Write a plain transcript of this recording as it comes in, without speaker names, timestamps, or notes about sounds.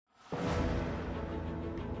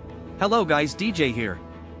Hello guys, DJ here.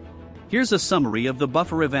 Here's a summary of the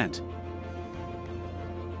buffer event.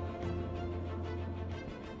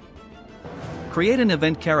 Create an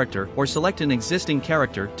event character or select an existing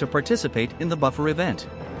character to participate in the buffer event.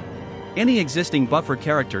 Any existing buffer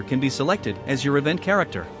character can be selected as your event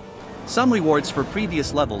character. Some rewards for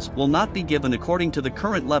previous levels will not be given according to the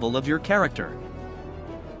current level of your character.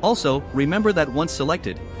 Also, remember that once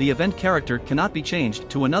selected, the event character cannot be changed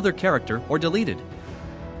to another character or deleted.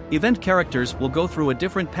 Event characters will go through a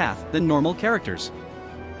different path than normal characters.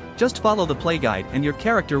 Just follow the play guide and your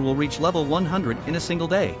character will reach level 100 in a single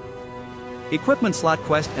day. Equipment slot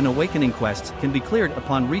quest and awakening quests can be cleared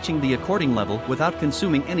upon reaching the according level without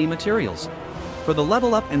consuming any materials. For the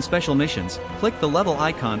level up and special missions, click the level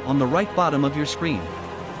icon on the right bottom of your screen.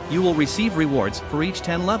 You will receive rewards for each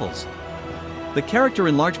 10 levels. The character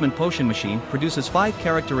enlargement potion machine produces 5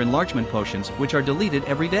 character enlargement potions which are deleted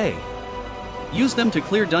every day. Use them to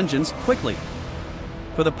clear dungeons quickly.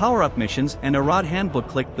 For the power-up missions and a rod handbook,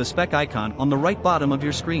 click the spec icon on the right bottom of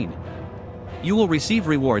your screen. You will receive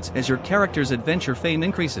rewards as your character's adventure fame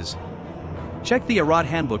increases. Check the Arad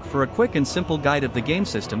handbook for a quick and simple guide of the game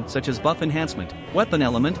system such as buff enhancement, weapon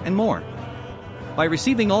element and more. By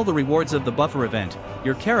receiving all the rewards of the buffer event,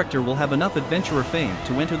 your character will have enough adventurer fame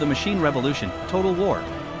to enter the Machine Revolution, Total War.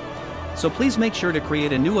 So please make sure to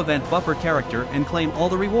create a new event buffer character and claim all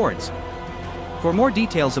the rewards. For more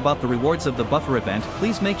details about the rewards of the buffer event,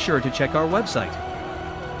 please make sure to check our website.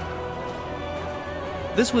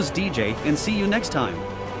 This was DJ and see you next time.